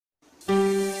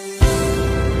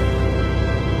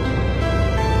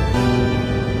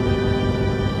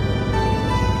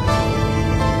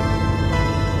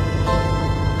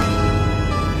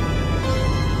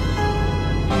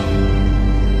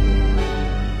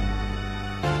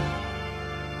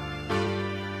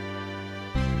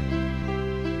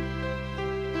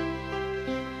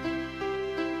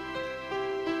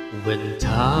When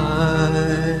times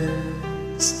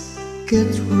get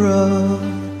rough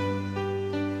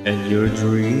and your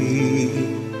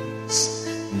dreams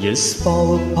just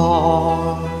fall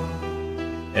apart,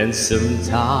 and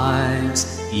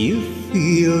sometimes you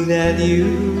feel that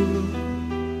you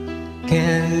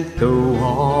can't go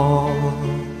on,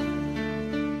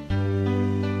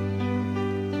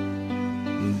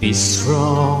 be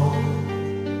strong,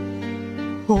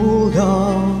 hold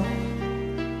on,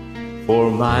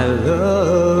 for my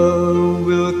love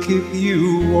will keep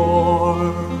you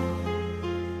warm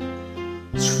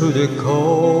through the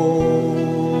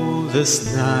coldest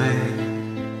night,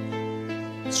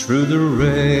 through the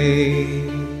rain,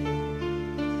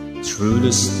 through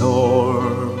the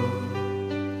storm.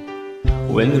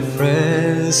 When the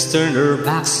friends turn their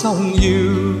backs on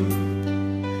you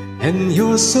and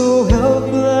you're so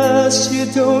helpless you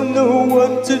don't know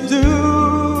what to do,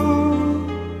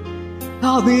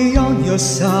 I'll be on your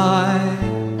side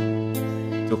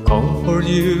to comfort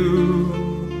you.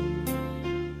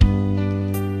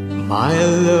 My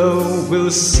love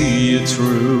will see you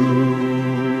through.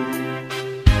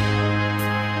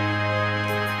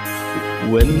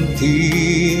 When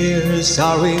tears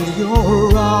are in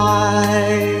your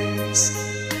eyes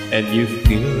and you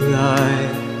feel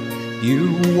like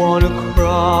you wanna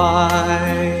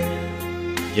cry,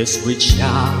 just reach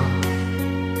out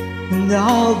and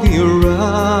I'll be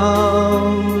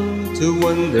around to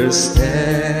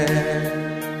understand.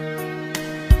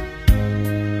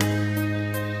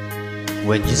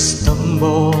 When you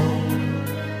stumble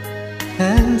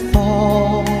and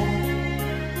fall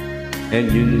and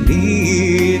you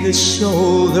need a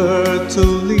shoulder to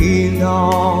lean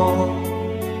on,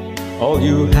 all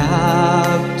you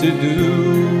have to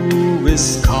do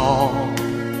is call,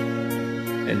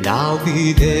 and I'll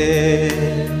be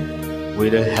there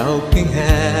with a helping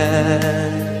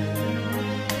hand.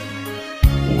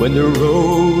 When the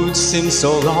road seems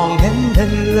so long and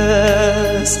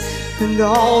endless, and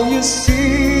all you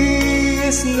see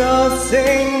is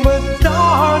nothing but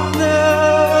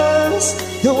darkness,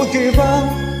 don't give up,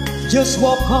 just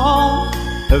walk on,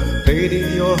 have faith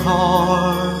in your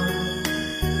heart,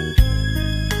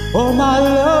 for my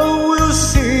love will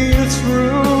see you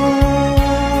through.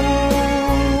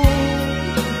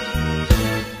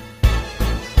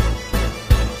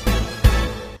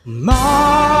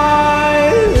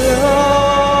 My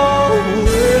love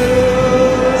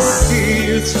will see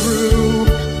you through.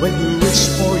 When you reach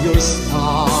for your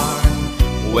star,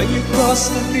 when you cross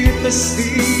the deepest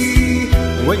sea,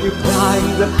 when you climb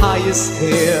the highest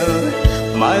hill,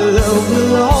 my love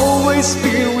will always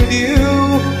be with you.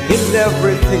 In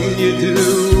everything you do,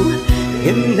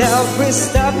 in every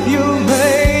step you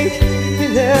make,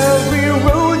 in every